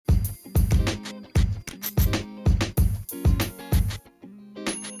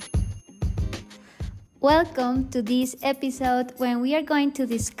Welcome to this episode when we are going to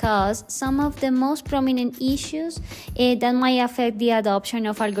discuss some of the most prominent issues that might affect the adoption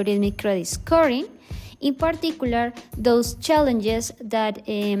of algorithmic credit scoring. In particular, those challenges that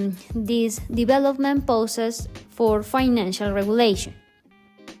this development poses for financial regulation.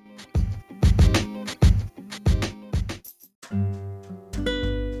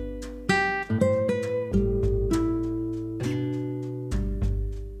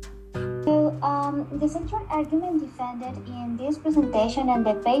 The central argument defended in this presentation and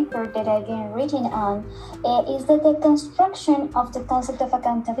the paper that I've been written on is that the construction of the concept of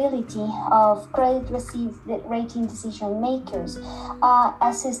accountability of credit rating decision makers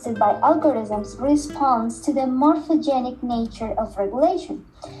assisted by algorithms responds to the morphogenic nature of regulation.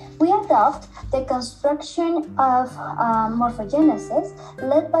 We adopt the construction of morphogenesis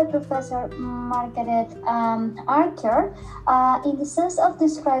led by Professor Margaret Archer in the sense of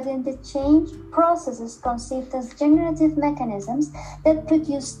describing the change processes conceived as generative mechanisms that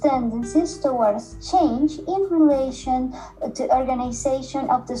produce tendencies towards change in relation to organization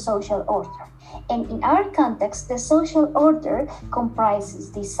of the social order. And in our context, the social order comprises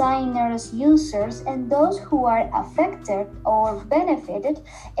designers, users, and those who are affected or benefited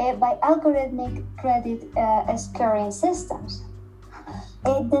by algorithmic credit scoring systems.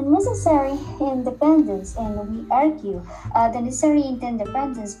 The necessary independence, and we argue the necessary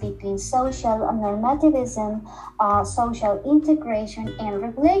interdependence between social normativism, social integration, and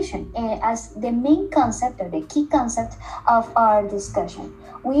regulation as the main concept or the key concept of our discussion.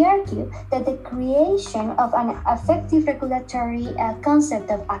 We argue that the creation of an effective regulatory concept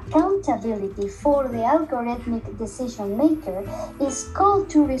of accountability for the algorithmic decision maker is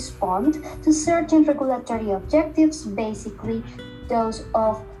called to respond to certain regulatory objectives, basically those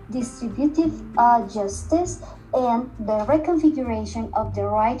of distributive justice and the reconfiguration of the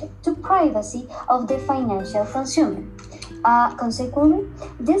right to privacy of the financial consumer. Consequently,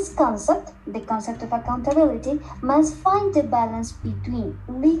 this concept, the concept of accountability, must find the balance between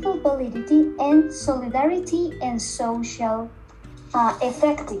legal validity and solidarity and social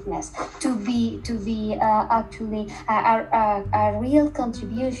effectiveness to be actually a real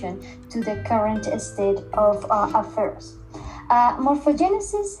contribution to the current state of affairs.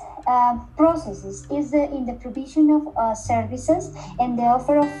 Morphogenesis processes is in the provision of services and the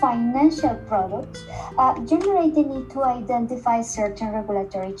offer of financial products generate the need to identify certain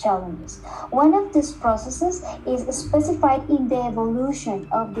regulatory challenges. One of these processes is specified in the evolution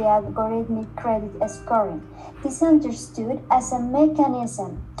of the algorithmic credit scoring. This is understood as a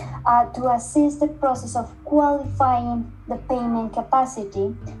mechanism to assist the process of qualifying the payment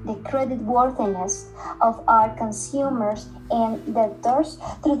capacity, the credit worthiness of our consumers and debtors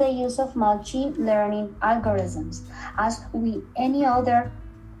through the use of machine learning algorithms. As with any other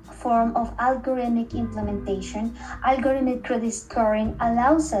form of algorithmic implementation, algorithmic credit scoring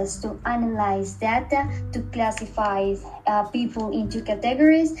allows us to analyze data, to classify people into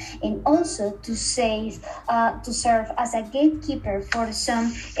categories, and also to serve as a gatekeeper for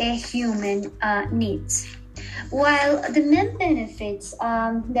some human needs. While the main benefits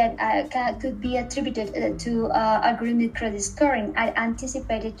that could be attributed to algorithmic credit scoring are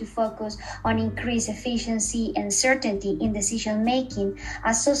anticipated to focus on increased efficiency and certainty in decision making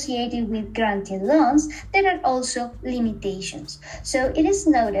associated with granting loans, there are also limitations. So it is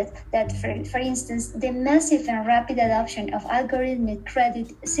noted that, for instance, the massive and rapid adoption of algorithmic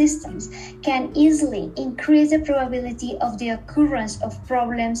credit systems can easily increase the probability of the occurrence of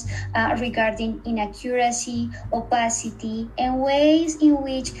problems regarding inaccuracy, opacity, and ways in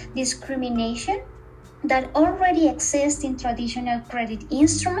which discrimination that already exists in traditional credit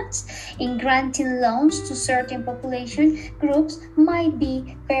instruments in granting loans to certain population groups might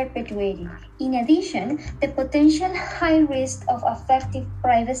be perpetuated. In addition, the potential high risk of affecting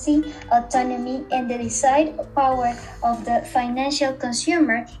privacy, autonomy, and the decisive power of the financial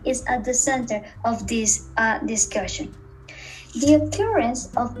consumer is at the center of this discussion. The occurrence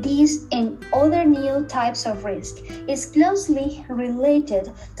of these and other new types of risk is closely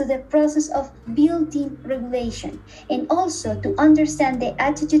related to the process of building regulation and also to understand the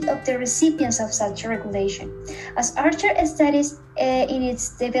attitude of the recipients of such regulation. As Archer studies in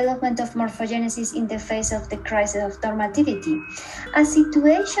its development of morphogenesis in the face of the crisis of normativity, a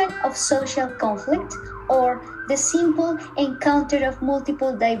situation of social conflict or the simple encounter of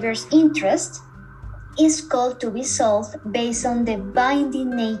multiple diverse interests is called to be solved based on the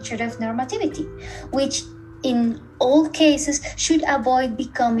binding nature of normativity, which in all cases should avoid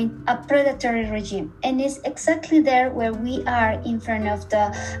becoming a predatory regime, and is exactly there where we are in front of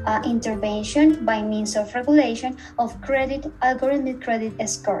the intervention by means of regulation of algorithmic credit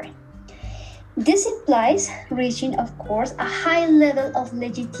scoring. This implies reaching, of course, a high level of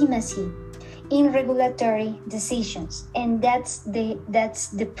legitimacy in regulatory decisions, and that's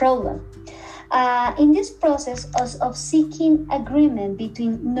the problem. In this process of seeking agreement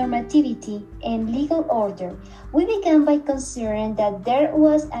between normativity and legal order, we began by considering that there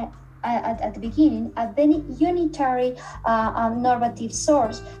was at the beginning a very unitary normative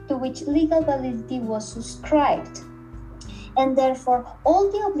source to which legal validity was subscribed. And therefore,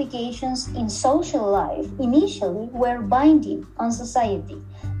 all the obligations in social life initially were binding on society.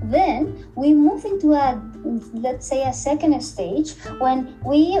 Then we move into let's say a second stage when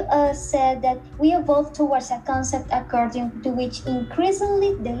we said that we evolved towards a concept according to which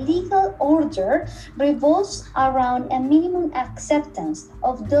increasingly the legal order revolves around a minimum acceptance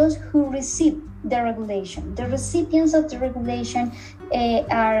of those who receive the regulation. The recipients of the regulation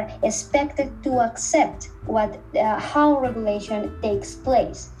are expected to accept how regulation takes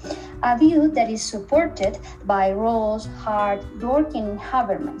place, a view that is supported by Rawls, Hart, Dworkin, and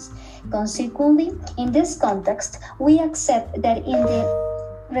Habermas. Consequently, in this context, we accept that in the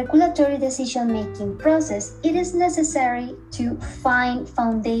regulatory decision-making process, it is necessary to find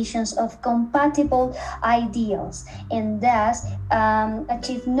foundations of compatible ideals and thus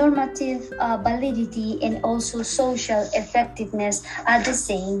achieve normative validity and also social effectiveness at the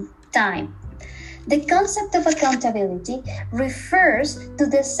same time. The concept of accountability refers to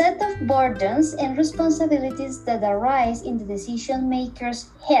the set of burdens and responsibilities that arise in the decision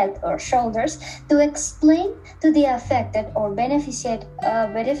maker's head or shoulders to explain to the affected or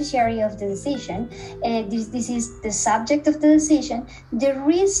beneficiary of the decision, this is the subject of the decision, the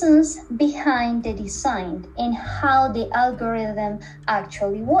reasons behind the design and how the algorithm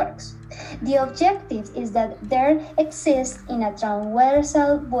actually works. The objective is that there exists in a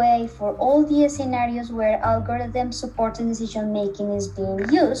transversal way for all the scenarios where algorithm-supported decision-making is being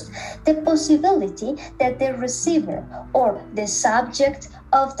used, the possibility that the receiver or the subject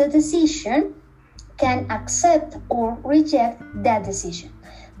of the decision can accept or reject that decision.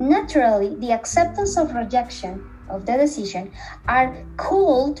 Naturally, the acceptance or rejection of the decision are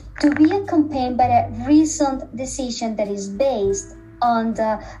called to be accompanied by a reasoned decision that is based on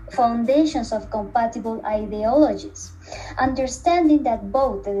the foundations of compatible ideologies. Understanding that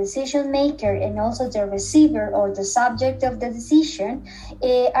both the decision maker and also the receiver or the subject of the decision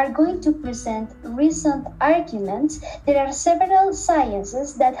are going to present reasoned arguments, there are several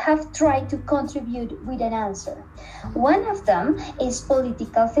sciences that have tried to contribute with an answer. One of them is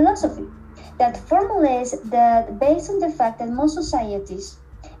political philosophy, that formulates that based on the fact that most societies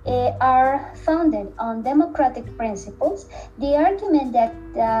are founded on democratic principles, the argument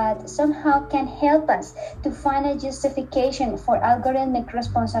that somehow can help us to find a justification for algorithmic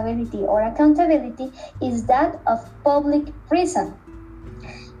responsibility or accountability is that of public reason.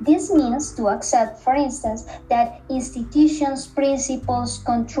 This means to accept, for instance, that institutions, principles,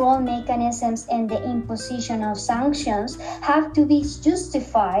 control mechanisms, and the imposition of sanctions have to be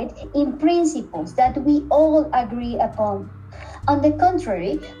justified in principles that we all agree upon. On the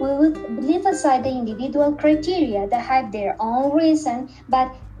contrary, we would leave aside the individual criteria that have their own reason,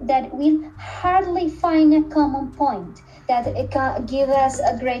 but that will hardly find a common point that can give us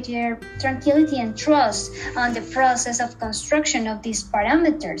a greater tranquility and trust on the process of construction of these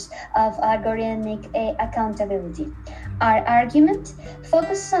parameters of algorithmic accountability. Our argument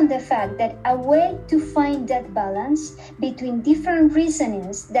focuses on the fact that a way to find that balance between different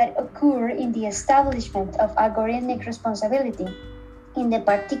reasonings that occur in the establishment of algorithmic responsibility, in the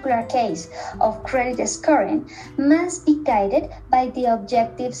particular case of credit scoring, must be guided by the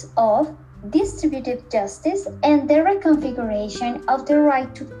objectives of distributive justice and the reconfiguration of the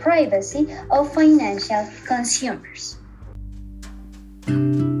right to privacy of financial consumers.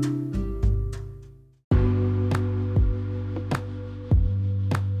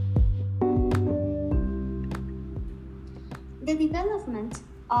 The development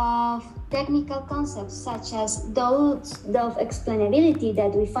of technical concepts such as those of explainability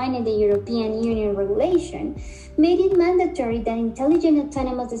that we find in the European Union regulation made it mandatory that intelligent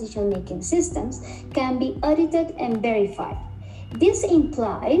autonomous decision-making systems can be audited and verified. This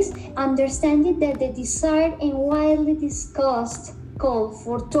implies understanding that the desired and widely discussed call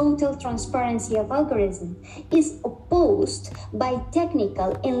for total transparency of algorithms is opposed by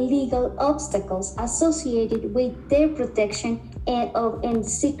technical and legal obstacles associated with their protection and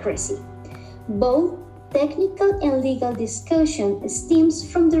secrecy. Both Technical and legal discussion stems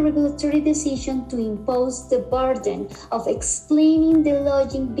from the regulatory decision to impose the burden of explaining the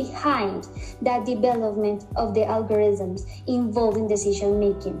logic behind the development of the algorithms involved in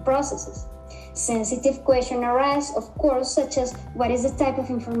decision-making processes. Sensitive questions arise, of course, such as what is the type of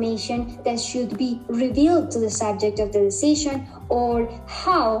information that should be revealed to the subject of the decision, or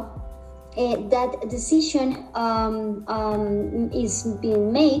how that decision is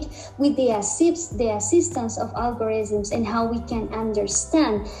being made with the assistance of algorithms, and how we can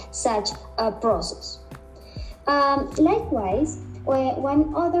understand such a process. Likewise,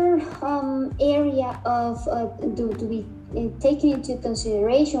 one other area of to be taken into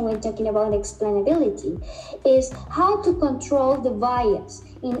consideration when talking about explainability is how to control the bias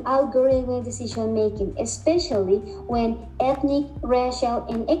in algorithmic decision making, especially when ethnic, racial,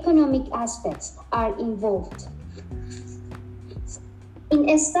 and economic aspects are involved. In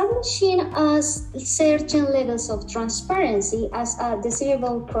establishing certain levels of transparency as a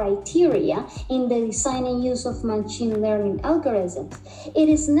desirable criteria in the design and use of machine learning algorithms, it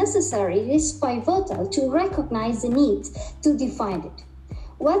is pivotal to recognize the need to define it.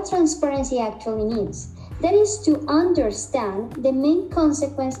 What transparency actually means? That is to understand the main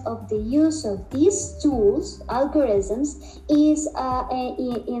consequence of the use of these tools, algorithms, is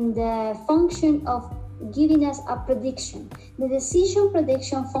in the function of giving us a prediction, the decision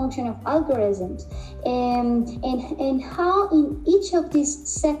prediction function of algorithms, and how in each of these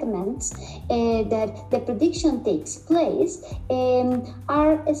segments that the prediction takes place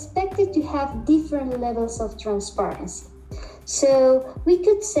are expected to have different levels of transparency. So we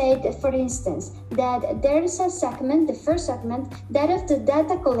could say that, for instance, that there is a segment, the first segment, that of the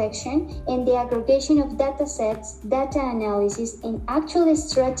data collection and the aggregation of data sets, data analysis, and actual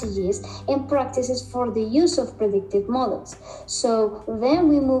strategies and practices for the use of predictive models. So then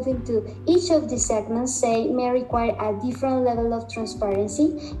we move into each of the segments, say, may require a different level of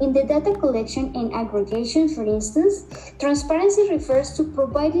transparency. In the data collection and aggregation, for instance, transparency refers to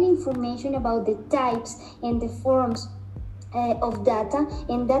providing information about the types and the forms of data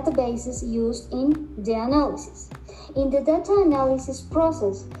and databases used in the analysis. In the data analysis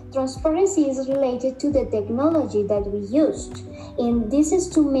process, transparency is related to the technology that we used, and this is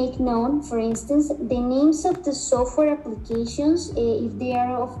to make known, for instance, the names of the software applications if they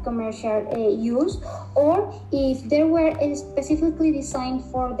are of commercial use, or if they were specifically designed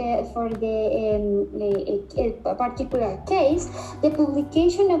for a particular case, the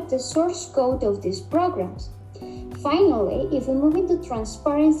publication of the source code of these programs. Finally, if we move into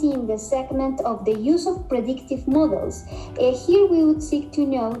transparency in the segment of the use of predictive models, here we would seek to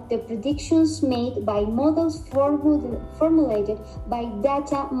know the predictions made by models formulated by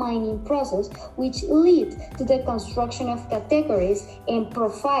data mining process, which lead to the construction of categories and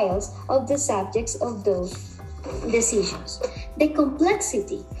profiles of the subjects of those decisions. The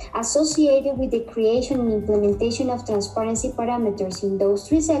complexity associated with the creation and implementation of transparency parameters in those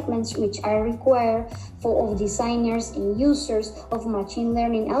three segments, which are required of designers and users of machine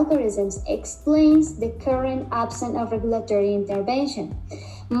learning algorithms, explains the current absence of regulatory intervention.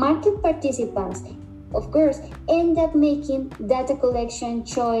 Market participants, of course, end up making data collection,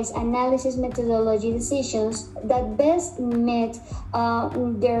 choice, analysis methodology decisions that best met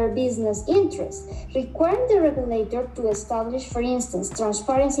their business interests. Requiring the regulator to establish, for instance,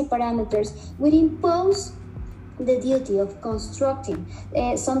 transparency parameters would impose the duty of constructing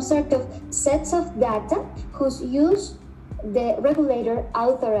some sort of sets of data whose use the regulator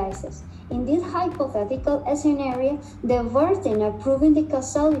authorizes. In this hypothetical scenario, the burden of proving the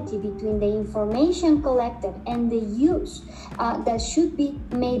causality between the information collected and the use that should be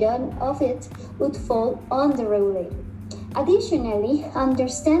made of it would fall on the regulator. Additionally,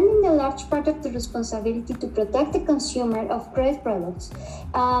 understanding the large part of the responsibility to protect the consumer of credit products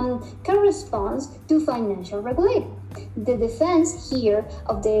corresponds to financial regulator. The defense here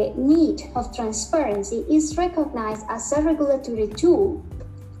of the need of transparency is recognized as a regulatory tool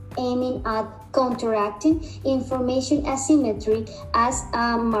aiming at counteracting information asymmetry as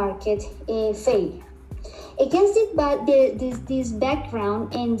a market failure. Against this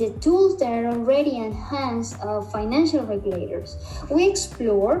background and the tools that are already in hands of financial regulators, we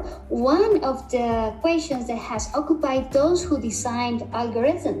explore one of the questions that has occupied those who designed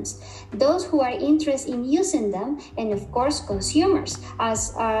algorithms, those who are interested in using them, and of course consumers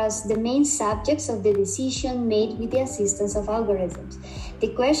as the main subjects of the decision made with the assistance of algorithms.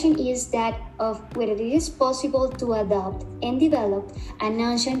 The question is that of whether it is possible to adopt and develop a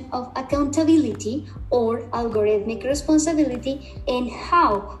notion of accountability or algorithmic responsibility, and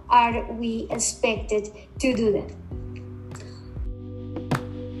how are we expected to do that.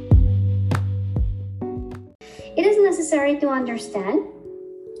 It is necessary to understand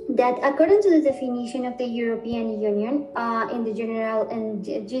that according to the definition of the European Union in the General and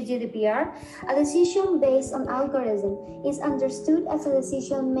GDPR, a decision based on algorithm is understood as a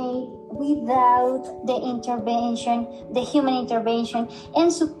decision made without the human intervention,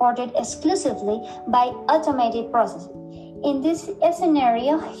 and supported exclusively by automated processes. In this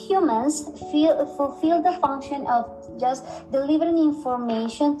scenario, humans fulfill the function of just delivering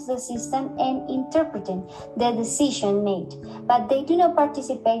information to the system and interpreting the decision made, but they do not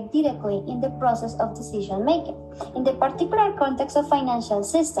participate directly in the process of decision making. In the particular context of financial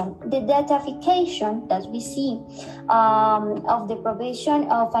system, the datafication that we see of the provision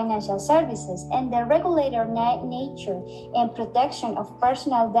of financial services and the regulator nature and protection of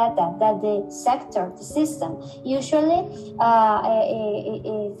personal data that the system usually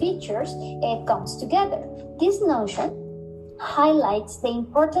features comes together. This notion highlights the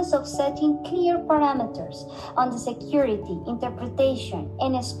importance of setting clear parameters on the security, interpretation,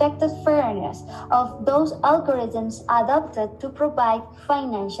 and expected fairness of those algorithms adopted to provide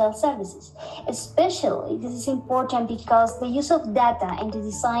financial services. Especially, this is important because the use of data and the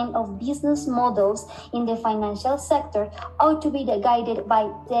design of business models in the financial sector ought to be guided by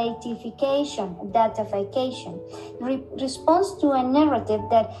datafication, response to a narrative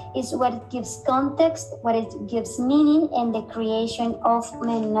that is what it gives context, what it gives meaning, and the creation of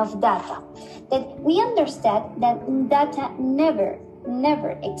data. That we understand that data never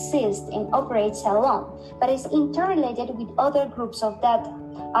exists and operates alone, but is interrelated with other groups of data,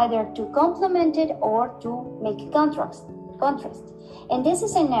 either to complement it or to make contrast. In this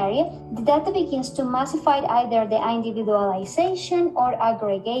scenario, the data begins to massify either the individualization or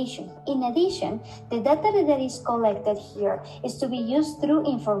aggregation. In addition, the data that is collected here is to be used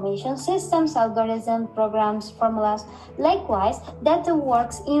through information systems, algorithms, programs, formulas. Likewise, data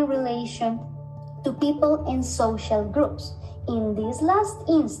works in relation to people and social groups. In this last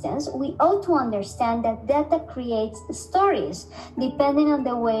instance, we ought to understand that data creates stories depending on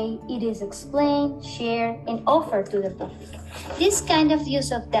the way it is explained, shared, and offered to the public. This kind of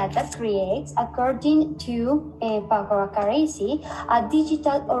use of data creates, according to Paco a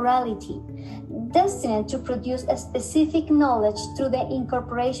digital orality, destined to produce a specific knowledge through the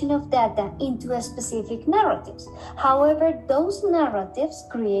incorporation of data into specific narratives. However, those narratives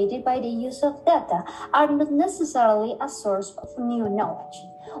created by the use of data are not necessarily a source of new knowledge.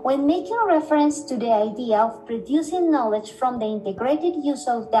 When making reference to the idea of producing knowledge from the integrated use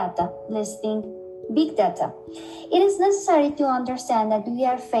of data, let's think big data, it is necessary to understand that we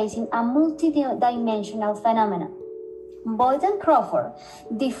are facing a multidimensional phenomenon. Boyd and Crawford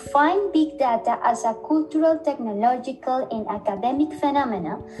define big data as a cultural, technological, and academic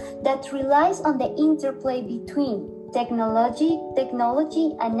phenomenon that relies on the interplay between technology,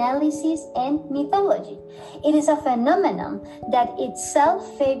 analysis, and mythology. It is a phenomenon that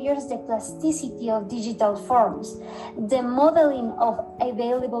itself favors the plasticity of digital forms, the modeling of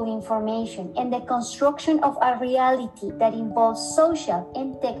available information, and the construction of a reality that involves social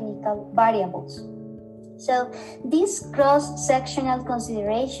and technical variables. So these cross-sectional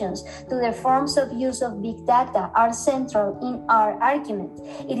considerations to the forms of use of big data are central in our argument.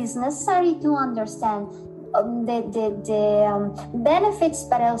 It is necessary to understand the benefits,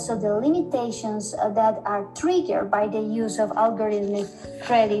 but also the limitations that are triggered by the use of algorithmic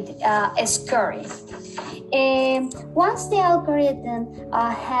credit scoring. Once the algorithm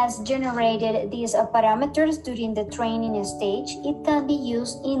has generated these parameters during the training stage, it can be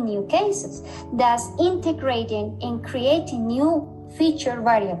used in new cases, thus integrating and creating new feature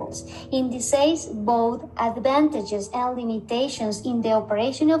variables. In this case, both advantages and limitations in the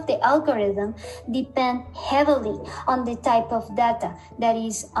operation of the algorithm depend heavily on the type of data that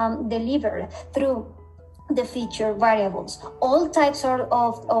is delivered through the feature variables. All types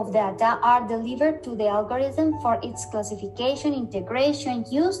of data are delivered to the algorithm for its classification, integration,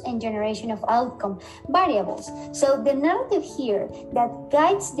 use, and generation of outcome variables. So the narrative here that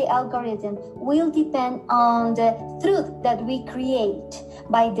guides the algorithm will depend on the truth that we create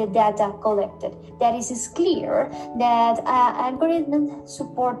by the data collected. That is clear that algorithm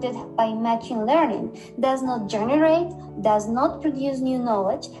supported by machine learning does not generate, does not produce new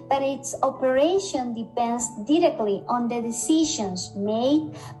knowledge, but its operation depends directly on the decisions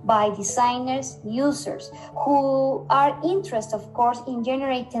made by designers, users, who are interested, of course, in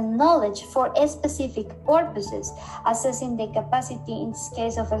generating knowledge for specific purposes, assessing the capacity, in this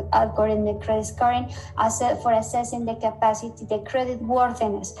case of algorithmic credit scoring, for assessing the capacity, the credit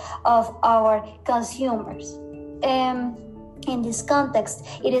worthiness of our consumers. In this context,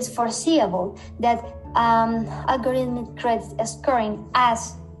 it is foreseeable that algorithmic credit scoring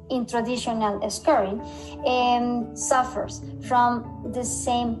as in traditional scoring suffers from the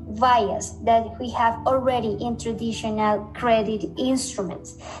same bias that we have already in traditional credit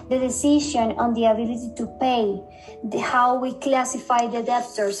instruments. The decision on the ability to pay, how we classify the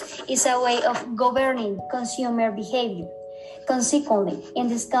debtors, is a way of governing consumer behavior. Consequently, in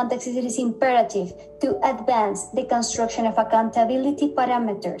this context, it is imperative to advance the construction of accountability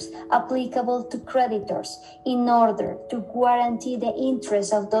parameters applicable to creditors in order to guarantee the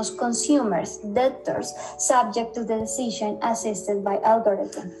interests of those consumers, debtors, subject to the decision assisted by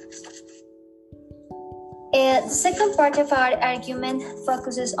algorithm. The second part of our argument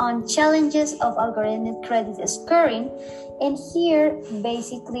focuses on challenges of algorithmic credit scoring, and here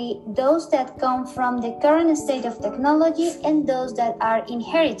basically those that come from the current state of technology and those that are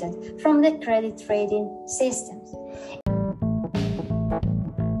inherited from the credit rating systems.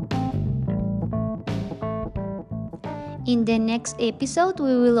 In the next episode,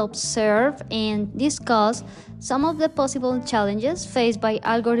 we will observe and discuss some of the possible challenges faced by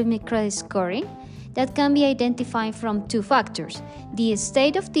algorithmic credit scoring that can be identified from two factors: the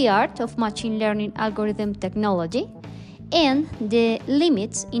state-of-the-art of machine learning algorithm technology and the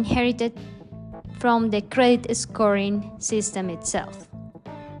limits inherited from the credit scoring system itself.